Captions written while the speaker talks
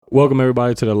Welcome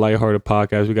everybody to the Lighthearted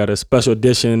Podcast. We got a special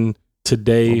edition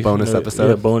today. A bonus episode.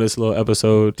 Yeah, bonus little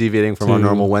episode. Deviating from our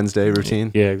normal Wednesday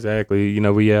routine. Yeah, exactly.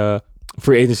 We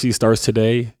free agency starts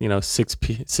today, 6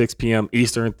 p.m.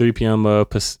 Eastern, 3 p.m.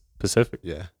 Pacific.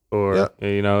 Yeah.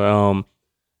 And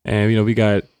we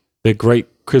got the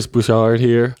great Chris Bouchard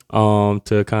here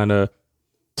to kind of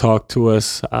talk to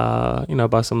us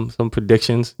about some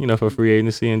predictions, for free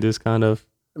agency and just kind of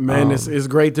Man, it's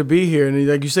great to be here, and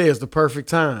like you say, it's the perfect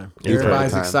time.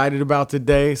 Everybody's excited about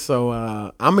today, so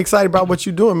I'm excited about what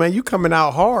you're doing, man. You coming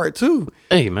out hard too.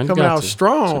 Hey, man, coming out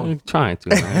strong. I'm trying to,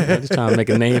 man. I'm just trying to make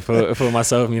a name for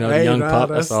myself. The young pup.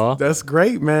 That's all. That's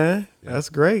great, man. That's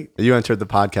great. You entered the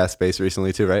podcast space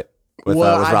recently too, right? With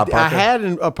I Rob Parker? had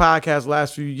a podcast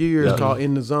last few years called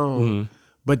In the Zone. Mm-hmm.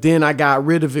 But then I got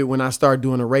rid of it when I started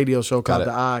doing a radio show called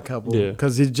The Odd Couple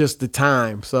because it's just the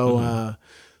time. So.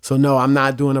 So no, I'm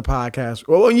not doing a podcast.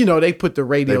 Well, they put the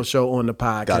radio show on the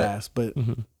podcast, but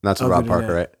that's with Rob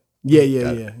Parker, right?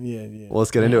 Yeah. Well, let's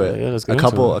get into it. Yeah, let's get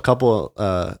a couple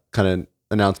kind of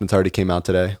announcements already came out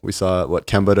today. We saw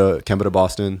Kemba to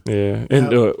Boston. Yeah,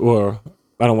 and or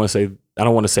I don't want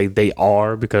to say they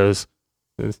are because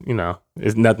it's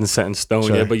nothing set in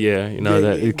stone yet. But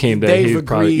that it came that they've he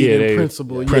probably in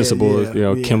principle.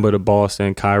 Kemba to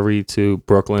Boston, Kyrie to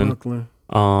Brooklyn.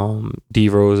 D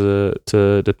Rose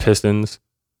to the Pistons.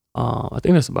 I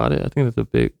think that's about it. I think that's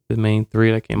the main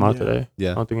three that came out today.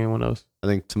 Yeah, I don't think anyone else. I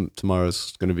think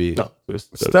tomorrow's going to be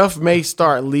stuff may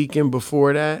start leaking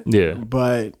before that. Yeah,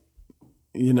 but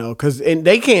because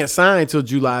they can't sign until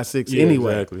July 6th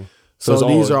anyway. Exactly. So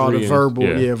these are all the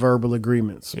verbal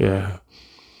agreements. Yeah.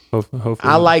 Hopefully.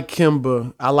 I like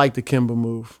Kemba. I like the Kemba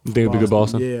move. You think it'll be good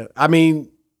Boston? Yeah. I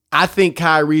mean, I think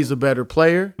Kyrie's a better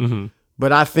player. Mm-hmm.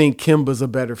 But I think Kemba's a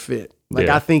better fit.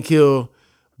 I think he'll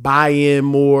buy in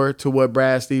more to what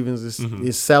Brad Stevens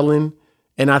is selling,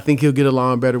 and I think he'll get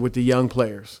along better with the young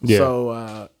players. Yeah.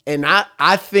 So, and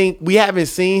I think we haven't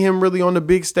seen him really on the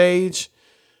big stage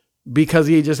because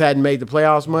he just hadn't made the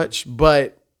playoffs much.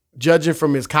 But judging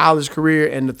from his college career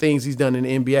and the things he's done in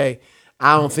the NBA,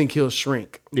 I don't think he'll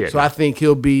shrink. Yeah. So I think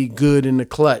he'll be good in the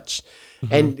clutch.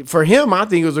 Mm-hmm. And for him, I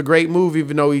think it was a great move,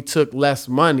 even though he took less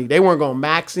money. They weren't going to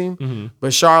max him,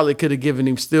 but Charlotte could have given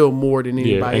him still more than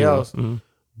anybody else. Mm-hmm.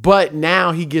 But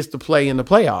now he gets to play in the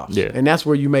playoffs, and that's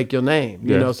where you make your name.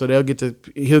 So he'll get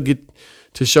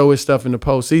to show his stuff in the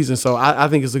postseason. So I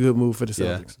think it's a good move for the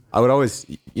Celtics. I would always,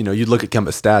 you'd look at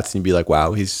Kemba's stats and you'd be like,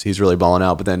 wow, he's really balling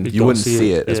out. But then you wouldn't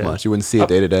see it as much. You wouldn't see it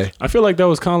day to day. I feel like that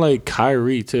was kind of like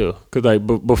Kyrie too, because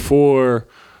before,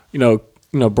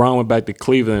 Bron went back to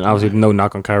Cleveland. Obviously, no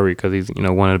knock on Kyrie because he's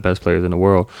one of the best players in the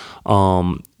world.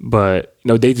 But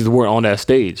they just weren't on that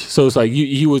stage. So it's like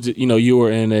you were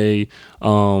in a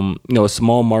a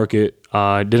small market.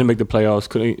 Didn't make the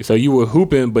playoffs. So you were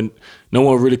hooping, but no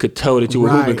one really could tell that you were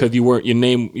hooping because you weren't your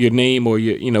name or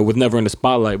was never in the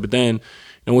spotlight. But then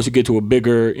once you get to a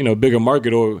bigger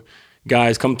market or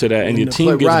guys come to that and your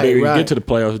team gets bigger, you get to the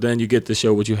playoffs, then you get to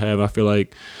show what you have. I feel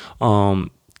like.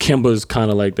 Kimba's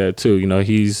kind of like that too.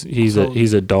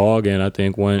 He's a dog, and I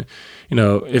think when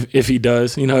if he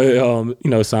does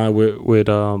sign with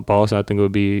Boston, I think it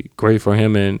would be great for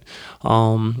him and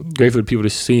great for the people to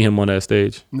see him on that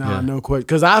stage. No question.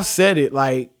 Because I've said it,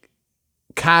 like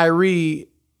Kyrie.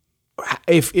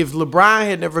 If LeBron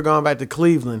had never gone back to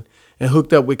Cleveland and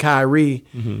hooked up with Kyrie,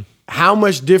 how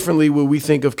much differently would we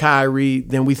think of Kyrie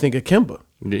than we think of Kemba?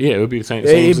 Yeah, it would be the same.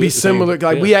 It'd be similar.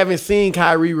 We haven't seen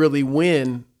Kyrie really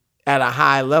win at a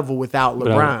high level without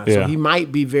LeBron. So he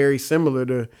might be very similar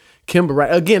to Kemba.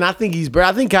 Right? Again, I think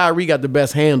I think Kyrie got the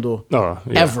best handle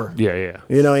ever. Yeah.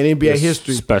 In NBA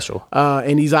history. Special.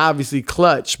 And he's obviously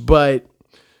clutch, but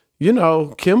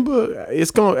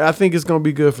Kemba, I think it's gonna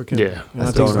be good for Kemba. Yeah.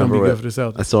 I think it's gonna be good for the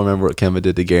Celtics. I still remember what Kemba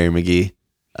did to Gary McGee.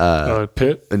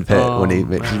 Pitt? In Pitt, when you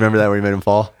remember that where he made him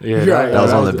fall? Yeah, that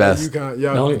was one of the best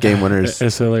game winners.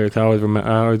 It's hilarious. I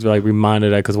always like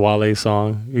reminded that because Wale's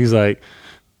song, he's like,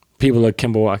 people like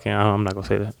Kemba Walker. I'm not gonna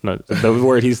say that. No, the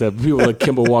word he said. People like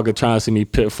Kemba Walker trying to see me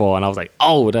pitfall, and I was like,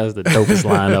 oh, that's the dopest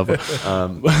line ever.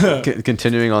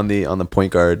 Continuing on the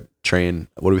point guard train,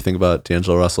 what do we think about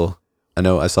D'Angelo Russell?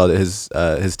 I saw that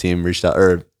his team reached out,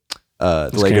 or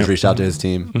the Lakers reached out to his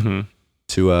team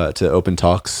to open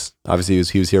talks. Obviously,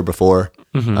 he was here before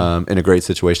in a great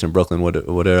situation in Brooklyn.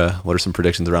 What are some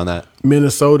predictions around that?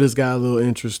 Minnesota's got a little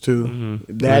interest too.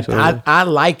 That I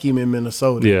like him in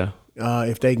Minnesota. Yeah.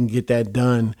 If they can get that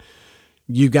done.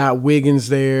 You got Wiggins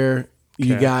there.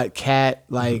 You got Cat.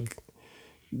 I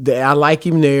like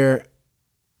him there.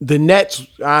 The Nets,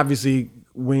 obviously,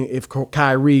 if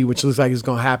Kyrie, which looks like it's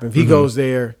going to happen, if he goes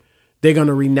there, they're going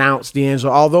to renounce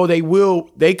D'Angelo. Although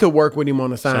they could work with him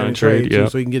on a sign and trade too,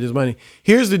 so he can get his money.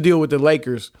 Here's the deal with the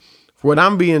Lakers. What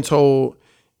I'm being told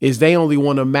is they only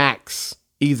want to max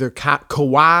either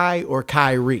Kawhi or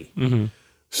Kyrie. Mm-hmm.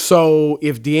 So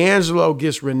if D'Angelo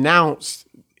gets renounced,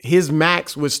 his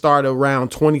max would start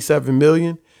around $27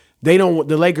 million.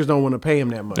 The Lakers don't want to pay him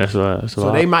that much. That's a lot.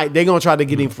 So they're going to try to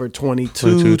get him for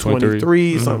 22,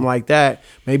 23, something like that.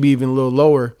 Maybe even a little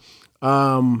lower.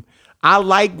 I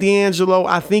like D'Angelo.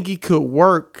 I think he could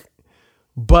work.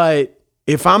 But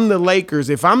if I'm the Lakers,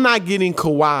 if I'm not getting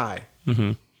Kawhi,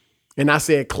 and I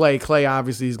said Clay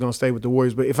obviously is going to stay with the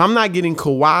Warriors, but if I'm not getting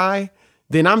Kawhi,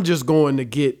 then I'm just going to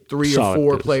get 3 or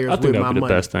 4 players with my money. The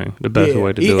best thing, the best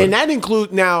way to do it. And that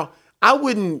includes, now, I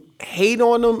wouldn't hate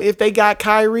on them if they got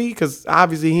Kyrie, because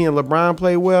obviously he and LeBron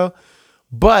play well,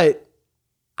 but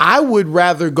I would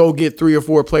rather go get 3 or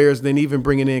 4 players than even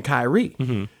bringing in Kyrie.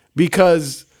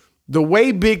 Because the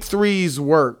way big threes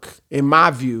work, in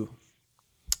my view,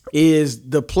 is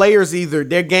the players either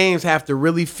their games have to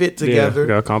really fit together. Yeah,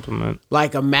 got to complement.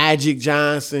 Like a Magic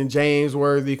Johnson, James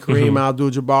Worthy, Kareem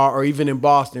Abdul-Jabbar, or even in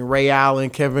Boston, Ray Allen,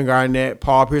 Kevin Garnett,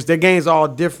 Paul Pierce. Their games all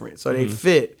different, so they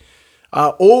fit.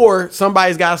 Or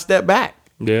somebody's got to step back.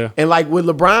 Yeah. And like with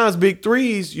LeBron's big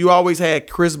threes, you always had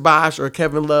Chris Bosh or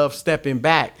Kevin Love stepping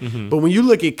back. But when you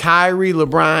look at Kyrie,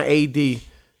 LeBron, AD,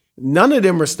 none of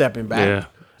them are stepping back. Yeah.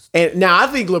 And now I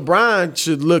think LeBron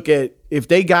should look at, if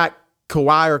they got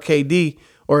Kawhi or KD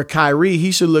or Kyrie,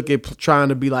 he should look at trying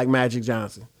to be like Magic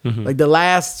Johnson. Like the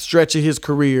last stretch of his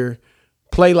career,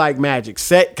 play like Magic.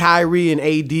 Set Kyrie and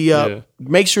AD up.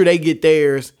 Make sure they get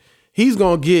theirs. He's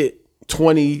going to get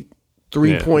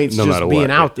 23 points just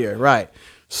being out there. Right.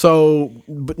 So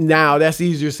but now that's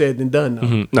easier said than done,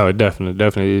 though. No, it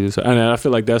definitely is. And I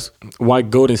feel like that's why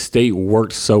Golden State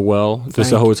worked so well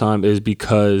the whole time, is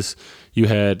because you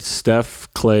had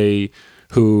Steph, Clay,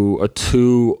 who are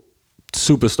 2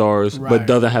 superstars, but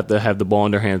doesn't have to have the ball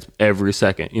in their hands every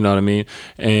second. You know what I mean?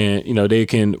 And they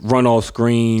can run off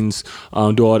screens,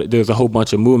 do all. There's a whole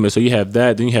bunch of movement. So you have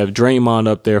that. Then you have Draymond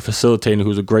up there facilitating,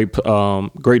 who's a great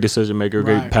decision maker,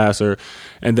 great passer.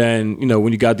 And then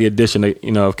when you got the addition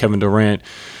of Kevin Durant.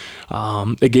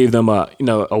 It gave them a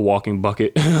walking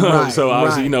bucket. So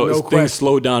obviously things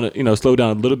slowed down a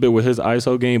little bit with his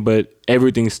ISO game, but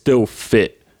everything still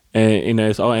fit. And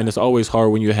it's always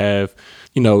hard when you have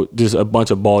just a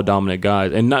bunch of ball dominant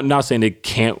guys. And not saying it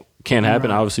can't happen,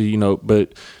 obviously,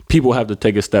 but people have to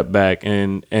take a step back,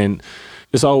 and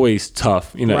it's always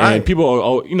tough, and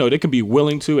people are, they can be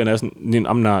willing to, and that's,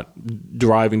 I'm not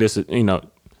driving this at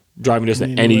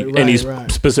any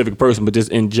specific person, but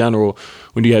just in general,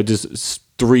 when you have just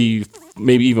 3,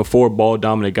 maybe even 4 ball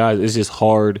dominant guys, it's just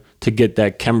hard to get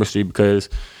that chemistry because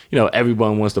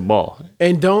everyone wants the ball.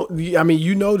 And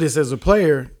this as a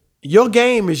player, your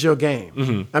game is your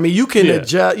game. I mean, you can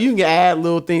adjust, you can add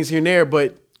little things here and there,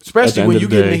 but especially when you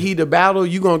get in the heat of battle,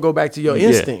 you're going to go back to your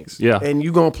instincts. And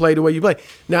you're going to play the way you play.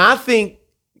 Now, I think,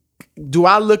 do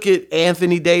I look at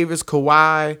Anthony Davis,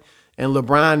 Kawhi, and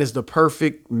LeBron as the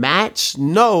perfect match?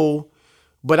 No,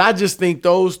 but I just think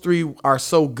those 3 are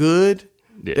so good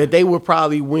that they would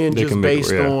probably win just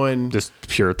based on just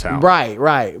pure talent.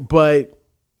 Right. But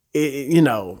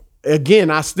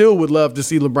again, I still would love to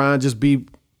see LeBron just be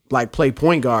like play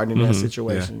point guard in that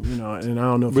situation, and I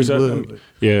don't know if he would.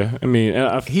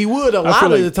 He would a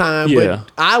lot of the time, but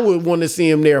I would want to see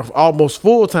him there almost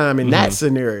full time in that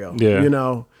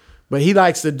scenario. But he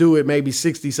likes to do it maybe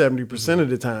 60, 70% of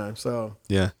the time. So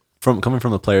coming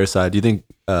from the player side, do you think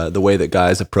the way that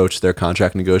guys approach their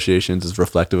contract negotiations is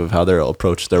reflective of how they'll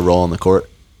approach their role on the court?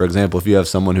 For example, if you have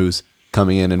someone who's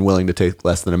coming in and willing to take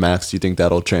less than a max, do you think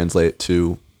that'll translate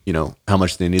to how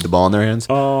much they need the ball in their hands?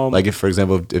 Like if, for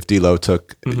example, if D'Lo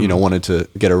took wanted to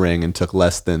get a ring and took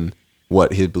less than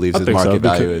what he believes his market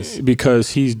value is,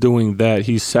 because he's doing that,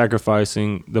 he's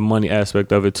sacrificing the money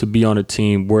aspect of it to be on a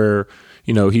team where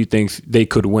he thinks they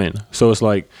could win. So it's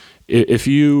like if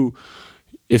you're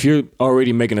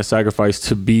already making a sacrifice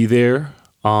to be there,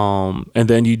 and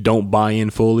then you don't buy in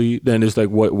fully, then it's like,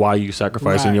 why are you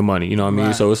sacrificing your money? You know what I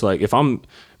mean? So it's like, if I'm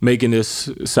making this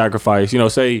sacrifice,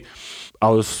 say I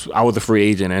was a free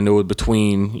agent and it was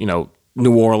between,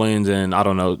 New Orleans and I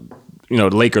don't know,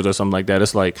 the Lakers or something like that.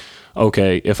 It's like,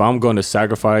 okay, if I'm going to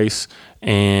sacrifice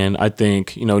and I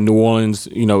think, New Orleans,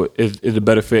 is a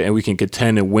better fit and we can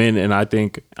contend and win. And I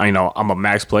think, I'm a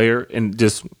max player and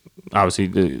just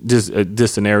obviously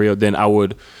this scenario, then I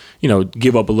would,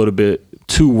 give up a little bit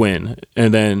to win.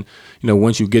 And then,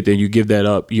 once you get there, you give that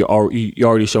up, you're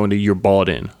already showing that you're balled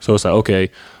in. So it's like,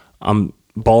 okay, I'm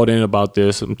balled in about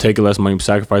this. I'm taking less money, I'm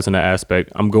sacrificing that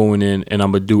aspect. I'm going in and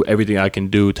I'm gonna do everything I can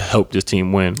do to help this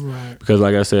team win. Right. Because,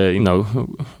 like I said,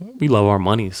 we love our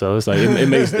money, so it's like it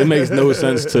makes no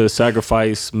sense to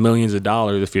sacrifice millions of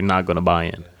dollars if you're not gonna buy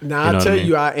in. Now I tell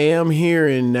you, I am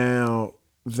hearing now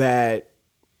that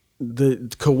the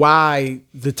Kawhi,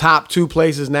 the top two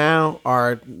places now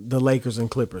are the Lakers and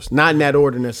Clippers. Not in that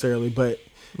order necessarily, but.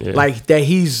 Yeah. Like that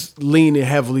he's leaning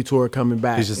heavily toward coming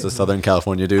back. He's just a Southern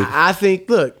California dude. I think,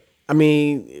 look, I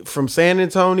mean, from San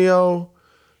Antonio,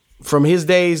 from his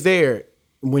days there,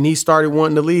 when he started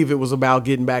wanting to leave, it was about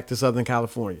getting back to Southern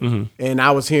California. Mm-hmm. And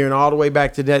I was hearing all the way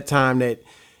back to that time that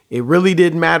it really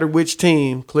didn't matter which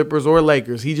team, Clippers or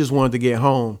Lakers, he just wanted to get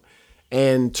home.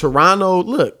 And Toronto,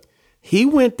 look, he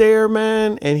went there,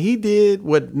 man, and he did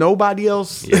what nobody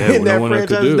else in that franchise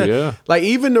did. Yeah. Like,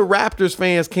 even the Raptors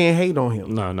fans can't hate on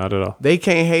him. No, not at all. They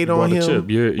can't hate on him.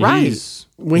 Right.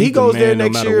 When he goes there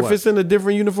next year, if it's in a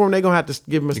different uniform, they're going to have to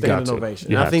give him a standing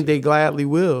ovation. I think they gladly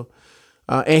will.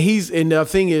 And the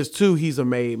thing is, too, he's a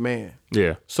made man.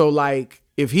 Yeah. So, like,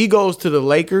 if he goes to the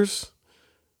Lakers,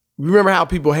 remember how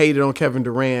people hated on Kevin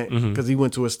Durant because he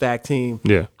went to a stacked team?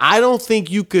 Yeah. I don't think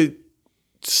you could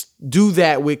do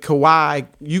that with Kawhi,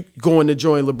 you going to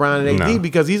join LeBron and AD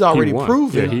because he's already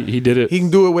proven he did it. He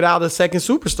can do it without a second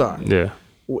superstar. Yeah.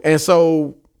 And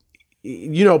so,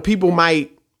 people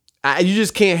might, you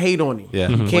just can't hate on him. Yeah.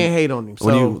 You can't hate on him. So,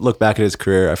 when you look back at his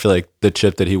career, I feel like the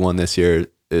chip that he won this year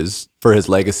is for his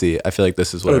legacy. I feel like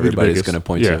this is what everybody's going to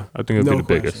point to. I think it'll be the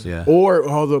biggest. Yeah.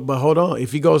 But hold on.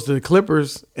 If he goes to the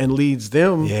Clippers and leads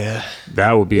them,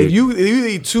 that would be. If you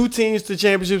lead two teams to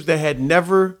championships that had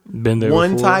never been there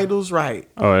won before. Titles, right?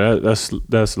 Oh,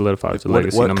 that solidifies the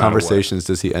legacy. What no conversations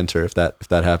does he enter if that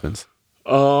happens?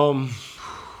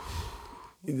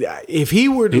 If he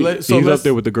were to, he's up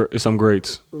there with some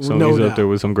greats. So no he's doubt. Up there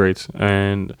with some greats,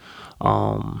 and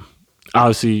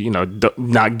obviously,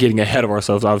 not getting ahead of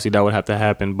ourselves. Obviously, that would have to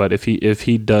happen. But if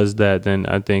he does that, then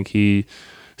I think he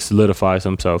solidifies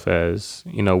himself as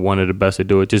one of the best to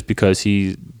do it. Just because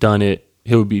he's done it,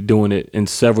 he'll be doing it in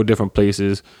several different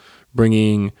places,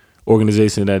 bringing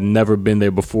organizations that had never been there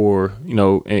before.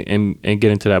 And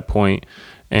getting to that point.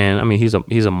 And I mean, he's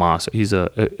a monster. He's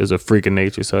a freak of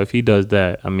nature. So if he does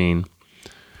that, I mean,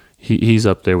 he's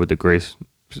up there with the greats.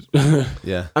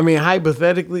 Yeah. I mean,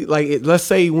 hypothetically, let's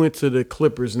say he went to the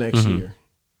Clippers next year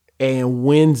and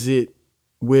wins it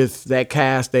with that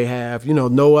cast they have,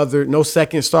 no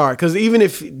second star. Because even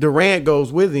if Durant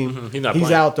goes with him,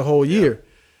 he's out the whole year.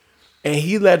 And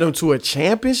he led them to a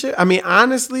championship. I mean,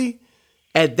 honestly,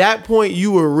 at that point,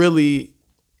 you would really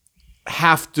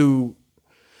have to.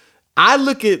 I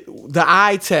look at the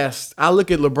eye test. I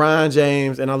look at LeBron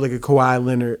James and I look at Kawhi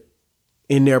Leonard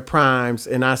in their primes,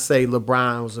 and I say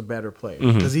LeBron was a better player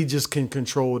because he just can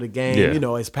control the game,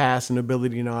 his passing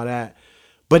ability and all that.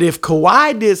 But if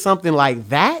Kawhi did something like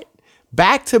that,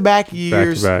 back-to-back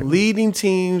years, leading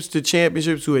teams to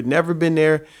championships who had never been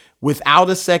there without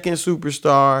a second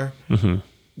superstar,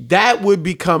 that would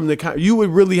become you would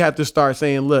really have to start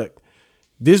saying, look,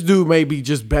 this dude may be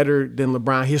just better than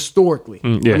LeBron historically.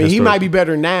 He might be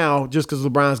better now just because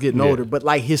LeBron's getting older, but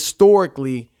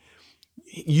historically,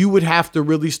 you would have to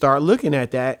really start looking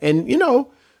at that. And,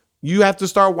 you have to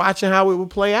start watching how it would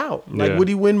play out. Would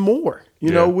he win more?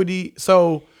 Would he?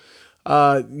 So,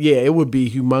 it would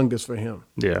be humongous for him.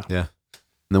 Yeah. Yeah.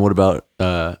 And then what about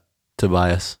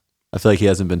Tobias? I feel like he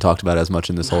hasn't been talked about as much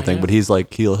in this whole thing, but he's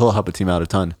he'll help a team out a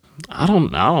ton. I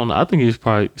don't know. I think he's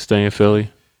probably staying in Philly.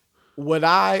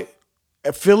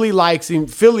 Philly likes him.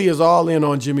 Philly is all in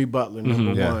on Jimmy Butler,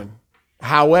 number one.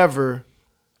 However,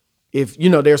 if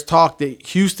there's talk that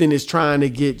Houston is trying to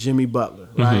get Jimmy Butler,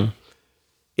 right?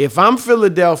 If I'm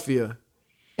Philadelphia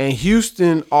and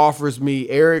Houston offers me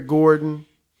Eric Gordon,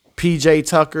 PJ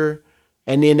Tucker,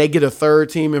 and then they get a third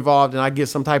team involved and I get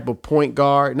some type of point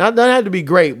guard, not doesn't have to be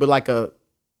great, but like a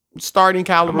starting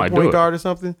caliber point guard or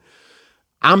something,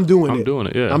 I'm doing it.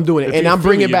 I'm doing it. And I'm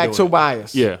bringing back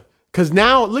Tobias. Yeah. Because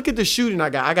now, look at the shooting I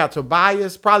got. I got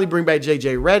Tobias, probably bring back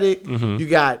J.J. Redick. You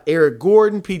got Eric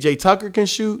Gordon, P.J. Tucker can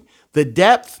shoot. The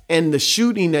depth and the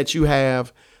shooting that you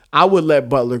have, I would let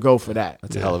Butler go for that.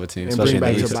 That's a hell of a team, and especially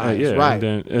bring in back the East. Tobias. Right.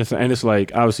 And it's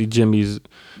like, obviously, Jimmy's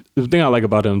 – the thing I like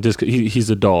about him, just he's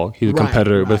a dog. He's a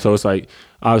competitor. But so it's like,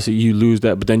 obviously, you lose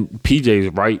that. But then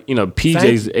PJ's right.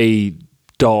 PJ's a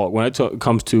dog. When it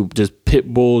comes to just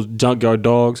pit bulls, junkyard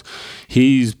dogs,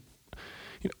 he's –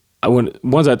 he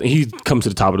comes to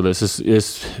the top of the list.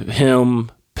 It's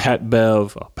him, Pat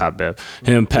Bev, Pat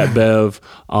Bev,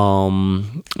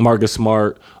 Marcus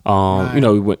Smart.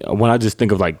 When I just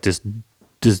think of just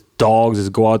dogs,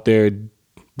 just go out there,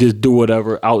 just do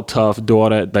whatever, out tough, do all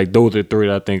that. Like those are three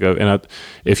that I think of. And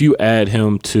if you add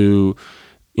him to,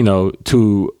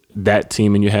 to that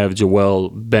team, and you have Joel,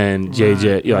 Ben,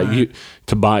 JJ,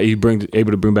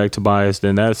 able to bring back Tobias,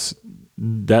 then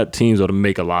that team's going to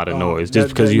make a lot of noise just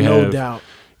because you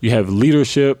have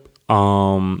leadership,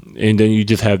 and then you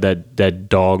just have that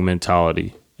dog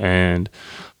mentality, and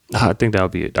I think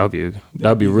that'd be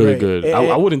really good.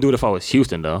 I wouldn't do it if I was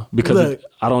Houston though, because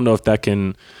I don't know if that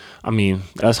can. I mean,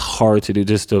 that's hard to do,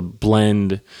 just to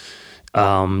blend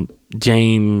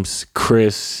James,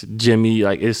 Chris, Jimmy.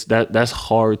 Like that's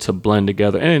hard to blend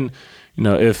together. And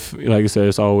if, like I said,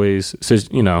 it's always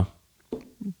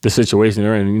the situation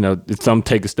they're in. If some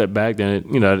take a step back, then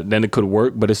it could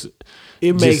work. But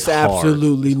it makes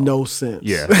absolutely no sense.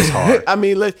 Yeah, it's hard. I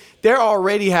mean, they're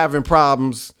already having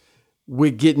problems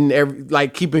with getting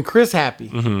keeping Chris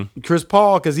happy, Chris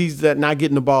Paul, because he's not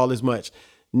getting the ball as much.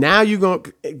 Now you're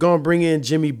gonna bring in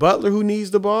Jimmy Butler, who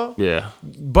needs the ball. Yeah,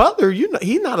 Butler,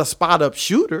 he's not a spot up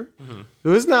shooter.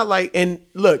 So it's not like. And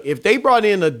look, if they brought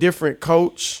in a different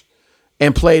coach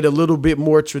and played a little bit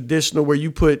more traditional, where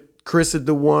you put Chris at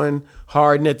the 1,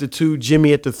 Harden at the 2,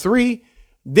 Jimmy at the 3,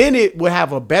 then it would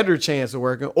have a better chance of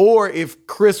working. Or if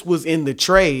Chris was in the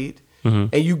trade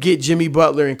and you get Jimmy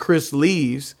Butler and Chris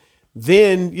leaves,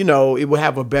 then it would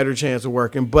have a better chance of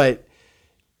working. But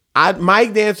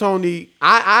Mike D'Antoni,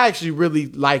 I actually really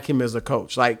like him as a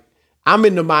coach. Like, I'm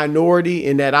in the minority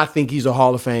in that I think he's a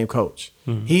Hall of Fame coach.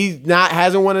 He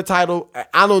hasn't won a title.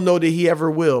 I don't know that he ever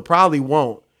will. Probably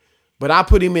won't. But I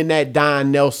put him in that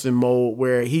Don Nelson mode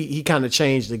where he kind of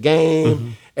changed the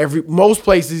game. Most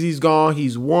places he's gone,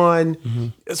 he's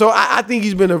won. So I think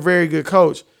he's been a very good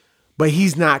coach, but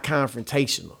he's not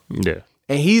confrontational. Yeah.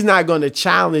 And he's not going to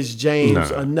challenge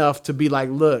James enough to be like,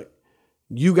 look,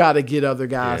 you got to get other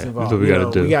guys involved. That's what we got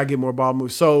to do. We got to get more ball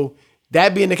moves. So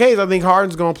that being the case, I think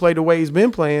Harden's going to play the way he's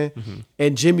been playing,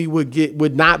 and Jimmy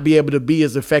would not be able to be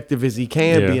as effective as he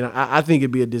can be. And I think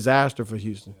it'd be a disaster for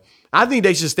Houston. I think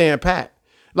they should stand pat.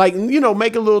 Like,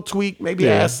 make a little tweak, maybe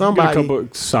ask somebody. Get a couple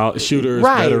of solid shooters,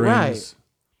 veterans.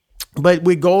 Right. But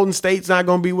with Golden State's not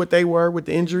going to be what they were with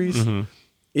the injuries,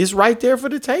 it's right there for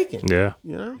the taking. Yeah.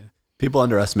 People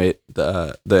underestimate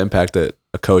the impact that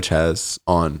a coach has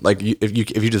on, like, if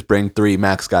you just bring 3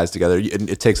 max guys together,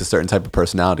 it takes a certain type of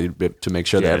personality to make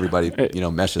sure that everybody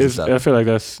meshes and stuff. I feel like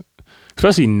that's,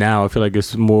 especially now, I feel like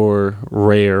it's more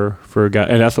rare for a guy,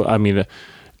 and that's what I mean.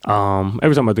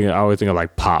 Every time I always think of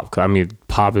like Pop. 'Cause I mean,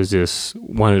 Pop is just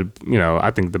one of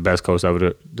I think the best coach ever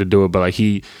to do it. But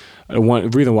like one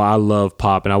reason why I love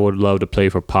Pop, and I would love to play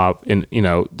for Pop in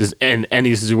this in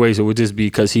any situation, would just be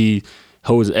because he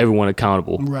holds everyone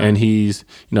accountable, and he's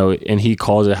and he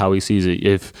calls it how he sees it.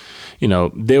 If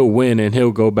they'll win, and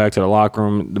he'll go back to the locker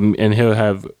room, and he'll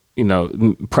have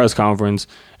press conference,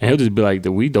 and he'll just be like,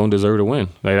 that we don't deserve to win.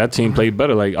 Like, that team played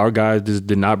better. Like, our guys just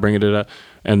did not bring it up.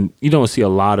 And you don't see a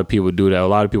lot of people do that. A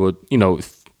lot of people,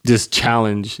 just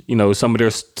challenge, some of their,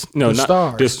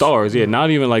 stars. Their stars. Yeah, not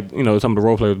even like, some of the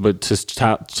role players, but just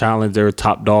challenge their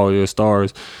top dog, their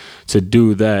stars, to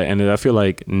do that. And I feel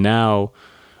like now,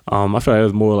 I feel like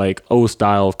it's more like old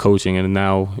style of coaching, and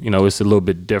now, it's a little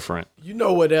bit different. You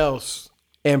know what else?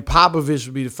 And Popovich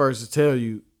would be the first to tell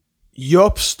you,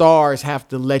 your stars have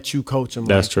to let you coach them.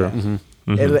 That's true.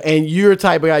 That. And you're a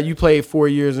type of guy, you played 4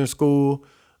 years in school.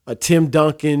 Tim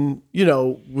Duncan,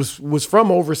 was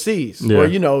from overseas,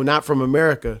 or not from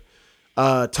America.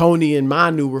 Tony and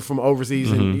Manu were from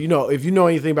overseas, and if you know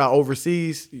anything about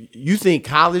overseas, you think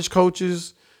college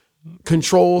coaches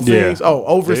control things. Yeah. Oh,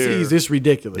 overseas, it's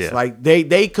ridiculous. Yeah. Like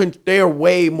they are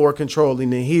way more controlling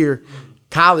than here.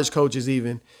 College coaches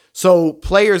even. So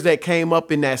players that came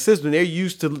up in that system, they're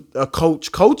used to a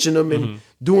coach coaching them and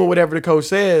doing whatever the coach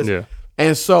says. Yeah.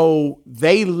 And so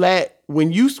they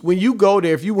when you go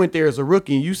there, if you went there as a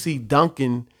rookie and you see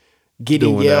Duncan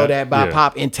getting yelled at by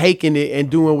Pop and taking it and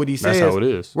doing what he says. That's how it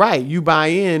is. Right. You buy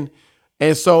in.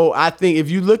 And so I think if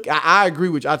you look, I agree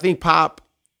with you. I think Pop,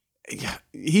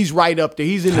 he's right up there.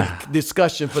 He's in the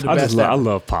discussion for the best ever. I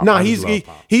love Pop. No, he's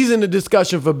in the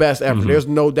discussion for best ever. There's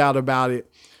no doubt about it.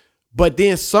 But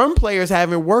then some players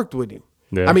haven't worked with him.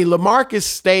 Yeah. I mean, LaMarcus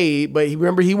stayed, but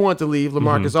remember he wanted to leave,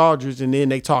 LaMarcus Aldridge, and then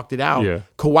they talked it out. Yeah.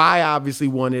 Kawhi obviously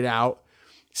wanted out.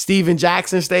 Steven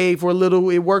Jackson stayed for a little.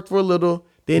 It worked for a little.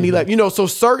 Then he left. So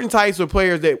certain types of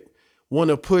players that want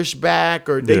to push back,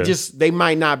 or they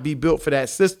might not be built for that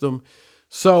system.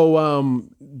 So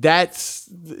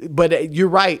but you're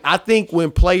right. I think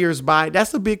when players buy,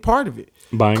 that's a big part of it.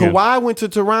 Kawhi went to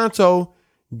Toronto,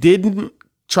 didn't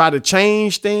try to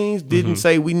change things, didn't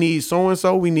say we need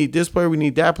so-and-so, we need this player, we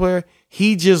need that player.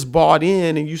 He just bought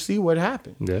in, and you see what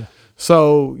happened. Yeah.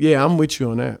 So yeah, I'm with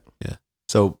you on that. Yeah.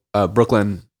 So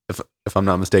Brooklyn, if I'm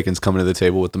not mistaken, is coming to the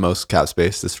table with the most cap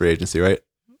space this free agency, right?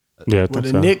 Yeah, I Well, think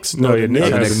the so. Knicks. No, yeah, Knicks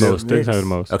the have Knicks. the most. Knicks have the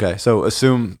most. Okay, so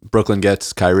assume Brooklyn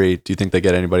gets Kyrie. Do you think they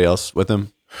get anybody else with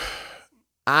him?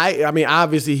 I mean,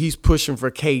 obviously he's pushing for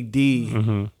KD.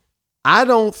 Mm-hmm. I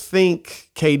don't think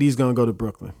KD's gonna go to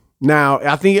Brooklyn. Now,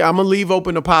 I think I'm gonna leave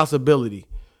open the possibility,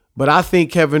 but I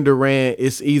think Kevin Durant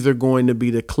is either going to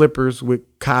be the Clippers with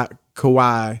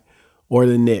Kawhi or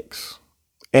the Knicks.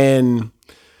 And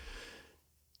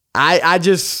I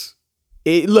just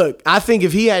look, I think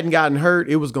if he hadn't gotten hurt,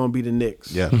 it was gonna be the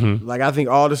Knicks. Yeah. Mm-hmm. Like, I think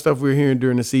all the stuff we were hearing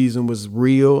during the season was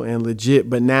real and legit,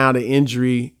 but now the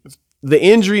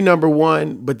injury number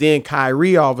one, but then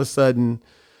Kyrie all of a sudden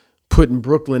putting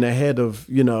Brooklyn ahead of,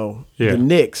 the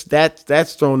Knicks.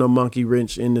 That's thrown a monkey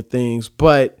wrench into things.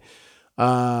 But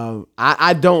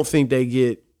I don't think they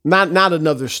get not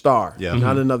another star. Yeah.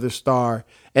 Not another star.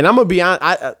 And I'm gonna be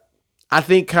honest, I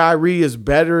think Kyrie is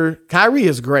better. Kyrie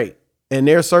is great. And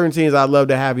there are certain teams I'd love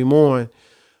to have him on.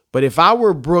 But if I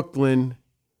were Brooklyn,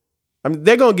 I mean,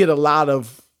 they're gonna get a lot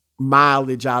of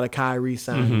mileage out of Kyrie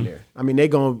signing there. I mean,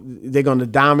 they're gonna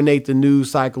dominate the news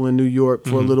cycle in New York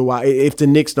for a little while. If the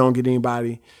Knicks don't get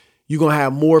anybody, you're gonna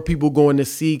have more people going to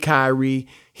see Kyrie.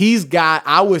 He's got,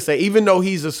 I would say, even though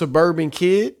he's a suburban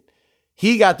kid,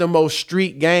 he got the most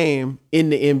street game in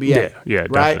the NBA. Yeah,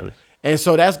 right? definitely. And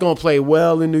so that's gonna play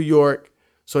well in New York.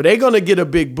 So they're gonna get a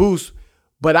big boost,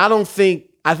 but I think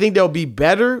they'll be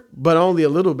better, but only a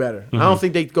little better. I don't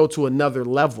think they go to another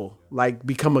level, like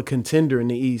become a contender in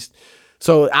the East.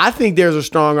 So I think there's a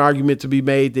strong argument to be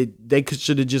made that they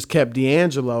should have just kept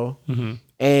D'Angelo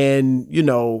and,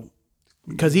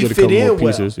 because he Get a fit couple in more well.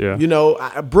 pieces,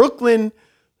 yeah. Brooklyn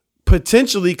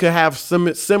potentially could have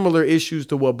some similar issues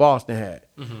to what Boston had.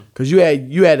 Because you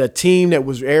had a team that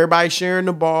was everybody sharing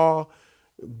the ball.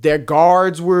 Their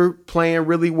guards were playing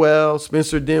really well.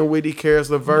 Spencer Dinwiddie, Karis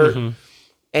LeVert.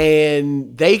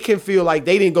 And they can feel like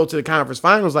they didn't go to the conference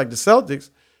finals like the Celtics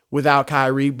without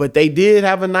Kyrie, but they did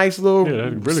have a nice little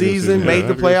really season, made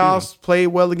the playoffs, played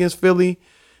well against Philly.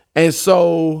 And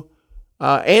so,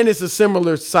 and it's a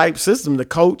similar type system. The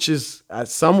coach is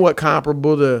somewhat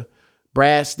comparable to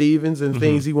Brad Stevens and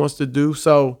things he wants to do.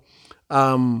 So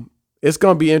it's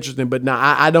going to be interesting, but no,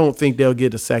 I don't think they'll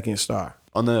get a second star.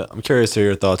 I'm curious to hear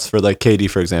your thoughts for like KD,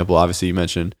 for example. Obviously, you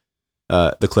mentioned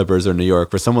the Clippers or New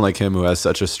York. For someone like him who has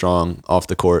such a strong off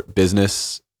the court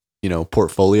business,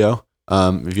 portfolio.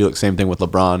 If you look, same thing with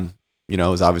LeBron.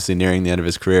 Is obviously nearing the end of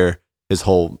his career. His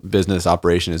whole business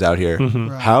operation is out here.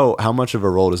 Right. How much of a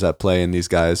role does that play in these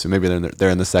guys who maybe they're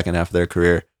in the second half of their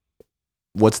career?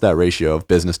 What's that ratio of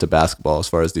business to basketball as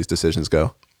far as these decisions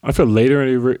go? I feel later in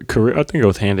your career, I think it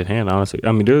goes hand in hand, honestly.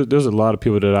 I mean, there's a lot of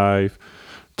people that I've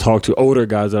talked to, older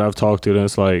guys that I've talked to, and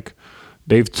it's like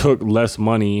they've took less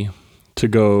money to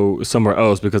go somewhere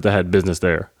else because they had business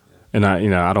there. And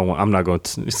I'm not going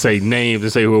to say names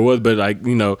and say who it was, but I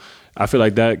feel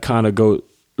like that kind of goes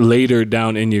later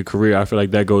down in your career. I feel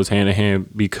like that goes hand in hand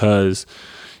because,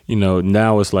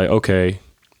 now it's like, okay,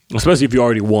 especially if you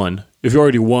already won. If you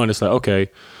already won, it's like, okay,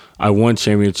 I won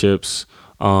championships.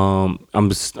 I'm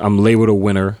labeled a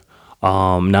winner.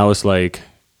 Now it's like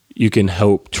you can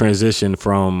help transition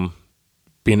from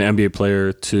being an NBA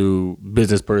player to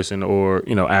business person or,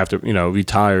 after,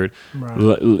 retired,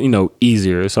 right.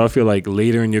 Easier. So I feel like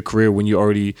later in your career when you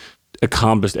already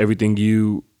accomplished everything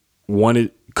you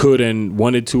could and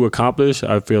wanted to accomplish,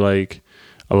 I feel like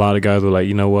a lot of guys were like,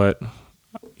 you know what,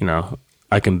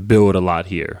 I can build a lot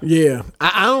here. Yeah.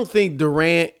 I don't think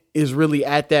Durant is really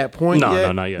at that point yet.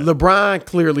 No, not yet. LeBron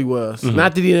clearly was.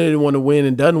 Not that he didn't want to win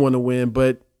and doesn't want to win,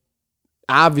 but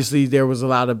obviously there was a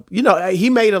lot of, he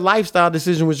made a lifestyle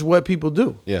decision, which is what people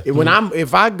do. Yeah.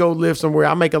 If I go live somewhere,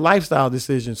 I make a lifestyle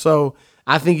decision. So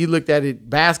I think you looked at it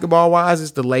basketball wise,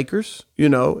 it's the Lakers,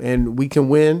 and we can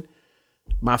win.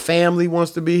 My family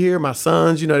wants to be here. My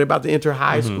sons, they're about to enter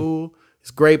high school.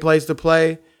 It's a great place to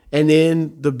play. And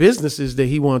then the businesses that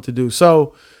he wanted to do.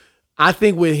 So I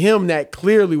think with him, that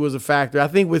clearly was a factor. I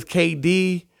think with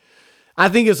KD, I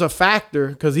think it's a factor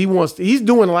because he's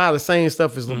doing a lot of the same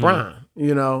stuff as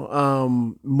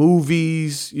LeBron,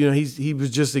 movies, he was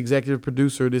just executive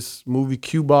producer of this movie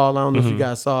Cue Ball. I don't know if you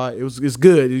guys saw it. It's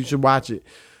good. You should watch it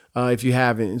if you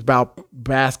haven't. It's about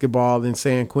basketball in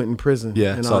San Quentin prison.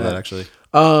 Yeah, I saw that actually.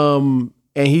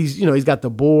 And he's got the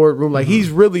boardroom. Like he's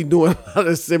really doing a lot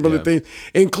of similar things,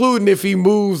 including if he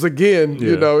moves again,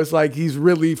 it's like he's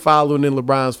really following in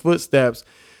LeBron's footsteps.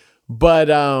 But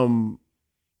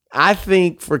I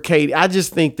think for KD, I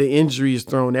just think the injury has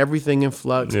thrown everything in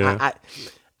flux. Yeah.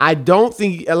 I don't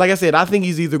think, like I said, I think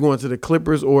he's either going to the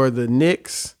Clippers or the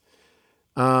Knicks.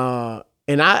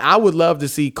 And I would love to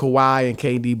see Kawhi and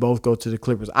KD both go to the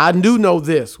Clippers. I do know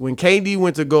this. When KD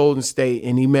went to Golden State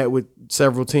and he met with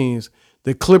several teams,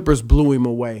 the Clippers blew him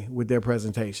away with their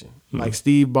presentation. Like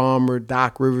Steve Ballmer,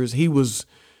 Doc Rivers, he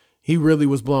really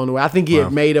was blown away. I think he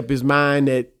had made up his mind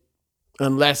that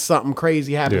unless something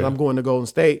crazy happens, I'm going to Golden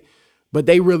State. But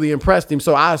they really impressed him.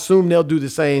 So I assume they'll do the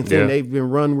same thing. Yeah. They've been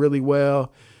run really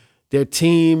well. Their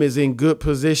team is in good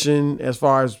position as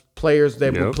far as players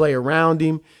that will play around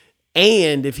him.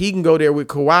 And if he can go there with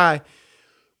Kawhi,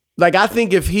 like I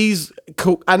think if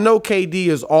I know KD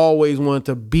has always wanted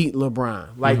to beat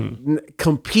LeBron, like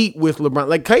compete with LeBron.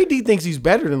 Like KD thinks he's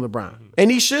better than LeBron, and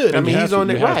he should. I mean, he's on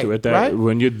it right.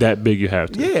 When you're that big, you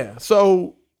have to. Yeah.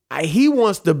 So he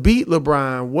wants to beat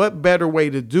LeBron. What better way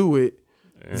to do it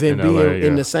than being LA,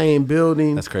 in the same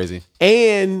building? That's crazy.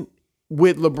 And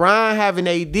with LeBron having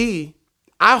AD,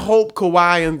 I hope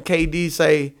Kawhi and KD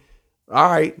say, all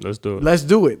right, let's do it. Let's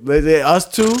do it. Us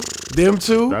two, them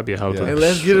two. That'd be a hell of a and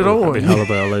let's get it on. That'd be a hell of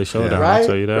a LA showdown. Right? I'll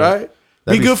tell you that. Right?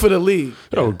 Be good for the league.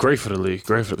 Oh, great for the league.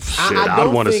 Great for the shit. I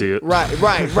want to see it. Right.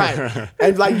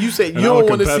 And like you said, you don't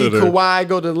want to see Kawhi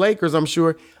go to the Lakers, I'm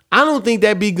sure. I don't think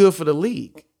that'd be good for the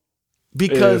league.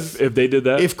 Because if they did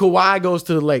that? If Kawhi goes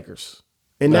to the Lakers,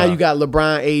 and now you got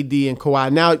LeBron, AD, and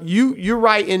Kawhi. Now you're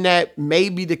right in that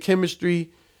maybe the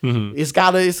chemistry,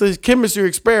 it's a chemistry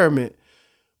experiment.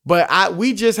 But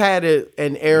we just had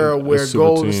an era where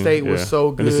Golden State was so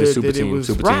good that it was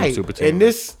right. And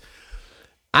this,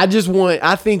 I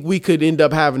think we could end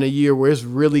up having a year where it's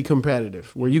really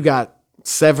competitive, where you got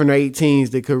 7 or 8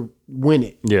 teams that could win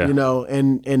it. Yeah. You know,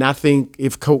 and I think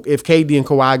if KD and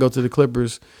Kawhi go to the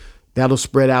Clippers, that'll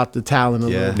spread out the talent a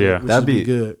little bit. Yeah. That'd be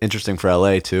good. Interesting for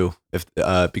LA too. If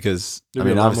because There'd I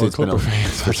mean obviously it's been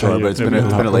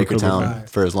a Laker town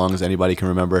for as long as anybody can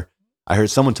remember. I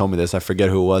heard someone told me this. I forget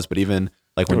who it was, but even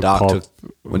like when Doc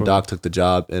took the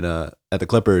job at the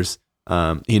Clippers,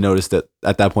 he noticed that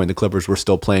at that point the Clippers were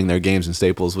still playing their games in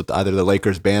Staples with either the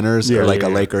Lakers banners or a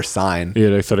Lakers sign. Yeah,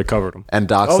 they said they covered them. And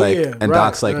Doc's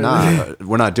nah,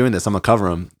 we're not doing this. I'm gonna cover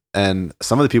them. And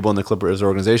some of the people in the Clippers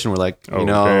organization were like, I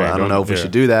don't know if we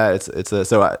should do that.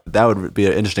 That would be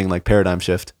an interesting like paradigm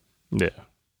shift. Yeah.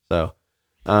 So.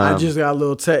 I just got a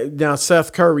little now.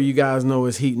 Seth Curry, you guys know,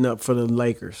 is heating up for the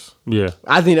Lakers. Yeah,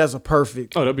 I think that's a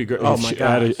perfect. Oh, that'd be great. Oh my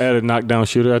god, add a knockdown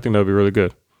shooter. I think that'd be really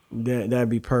good. That'd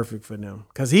be perfect for them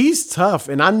because he's tough,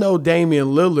 and I know Damian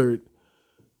Lillard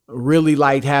really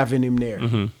liked having him there.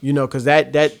 You know, because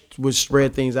that would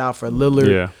spread things out for Lillard.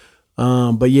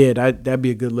 Yeah. But yeah, that'd be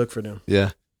a good look for them.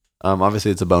 Yeah. Obviously,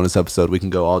 it's a bonus episode. We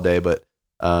can go all day, but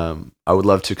I would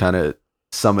love to kind of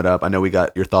sum it up. I know we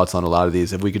got your thoughts on a lot of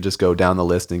these. If we could just go down the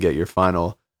list and get your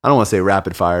final, I don't want to say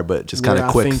rapid fire, but just kind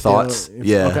of quick thoughts.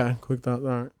 Okay, quick thoughts.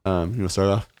 All right. You want to start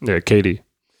off? Yeah, KD.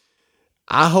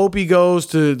 I hope he goes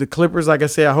to the Clippers. Like I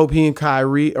said, I hope he and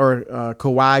Kyrie or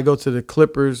Kawhi go to the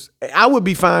Clippers. I would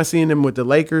be fine seeing them with the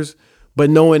Lakers, but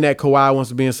knowing that Kawhi wants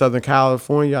to be in Southern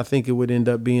California, I think it would end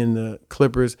up being the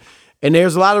Clippers. And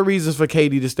there's a lot of reasons for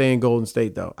KD to stay in Golden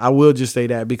State, though. I will just say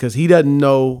that because he doesn't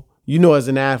know. You know, as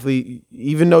an athlete,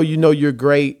 even though you know you're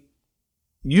great,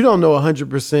 you don't know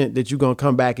 100% that you're going to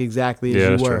come back exactly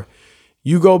as you were. True.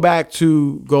 You go back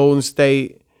to Golden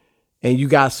State and you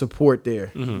got support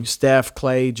there. Steph,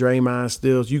 Clay, Draymond,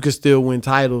 Stills. You can still win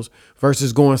titles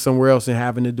versus going somewhere else and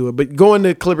having to do it. But going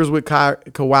to Clippers with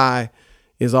Kawhi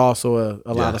is also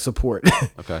a lot of support.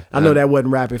 Okay. I know that wasn't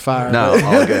rapid fire. No,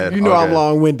 all good. You know I'm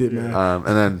long-winded, man. And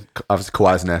then obviously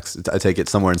Kawhi's next. I take it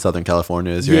somewhere in Southern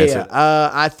California is your answer.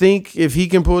 I think if he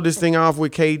can pull this thing off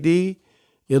with KD,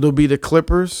 it'll be the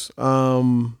Clippers.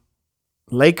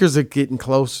 Lakers are getting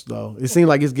close, though. It seems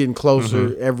like it's getting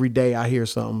closer every day. I hear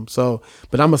something. So,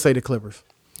 but I'm going to say the Clippers.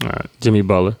 All right. Jimmy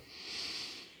Butler.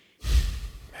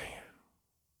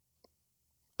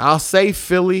 I'll say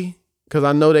Philly, because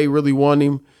I know they really want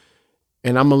him,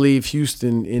 and I'm going to leave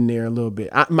Houston in there a little bit.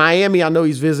 Miami, I know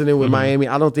he's visiting with Miami.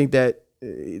 I don't think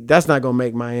that's not going to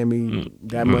make Miami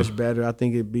that much better. I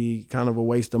think it'd be kind of a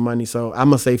waste of money. So I'm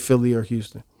going to say Philly or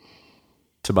Houston.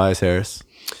 Tobias Harris.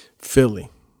 Philly.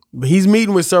 But he's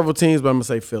meeting with several teams, but I'm going to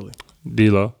say Philly.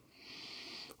 D'Lo.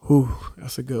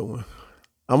 That's a good one.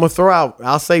 I'm going to throw out,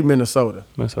 I'll say Minnesota.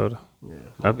 Yeah.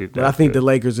 But I think the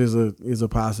Lakers is a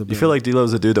possibility. You feel like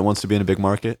D'Lo's a dude that wants to be in a big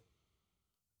market?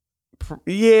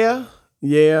 Yeah.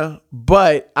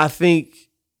 But I think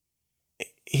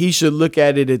he should look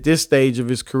at it at this stage of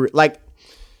his career. Like,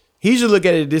 he should look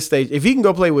at it at this stage. If he can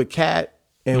go play with Cat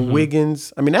and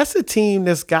Wiggins, I mean, that's a team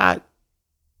that's got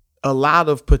a lot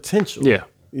of potential. Yeah.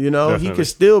 You know, definitely. He could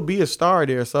still be a star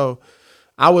there. So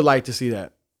I would like to see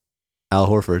that. Al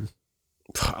Horford.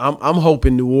 I'm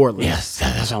hoping New Orleans. Yes,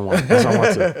 that's what I want. That's what I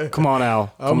want to. Come on,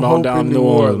 Al. Come on down to New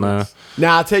Orleans, man.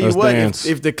 Now, I'll tell you Let's what, dance.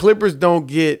 if the Clippers don't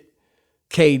get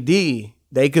KD,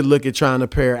 they could look at trying to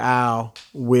pair Al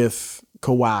with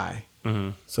Kawhi.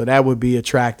 So that would be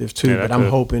attractive too. Yeah, but I'm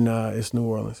hoping it's New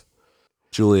Orleans.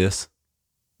 Julius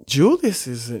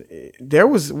is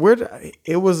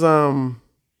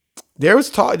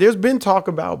there's been talk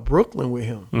about Brooklyn with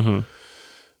him.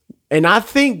 And I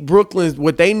think Brooklyn's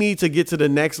what they need to get to the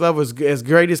next level is as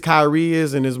great as Kyrie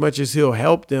is and as much as he'll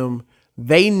help them,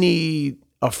 they need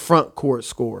a front court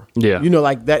scorer. Yeah. You know,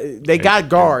 like that they got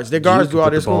guards. Their guards do all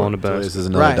their scoring. Julius is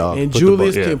another Right. dog. And Put the ball-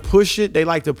 Julius yeah. can push it. They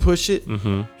like to push it.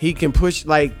 He can push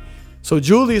so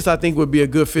Julius I think would be a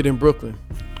good fit in Brooklyn.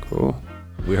 Cool.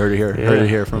 We heard it here. Heard it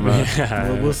here from We'll see.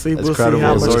 as We'll see credible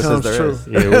how a much source as comes there true. is.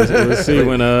 Yeah, we'll see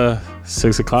when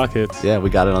 6 o'clock hits. Yeah, we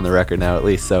got it on the record now at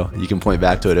least, so you can point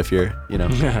back to it if you're,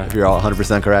 if you're all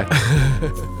 100% correct.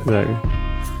 Exactly.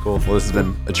 Cool. Well, this has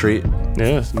been a treat.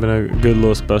 Yeah, it's been a good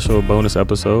little special bonus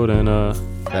episode, and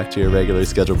Back to your regularly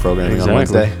scheduled programming on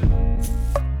Exactly. Wednesday.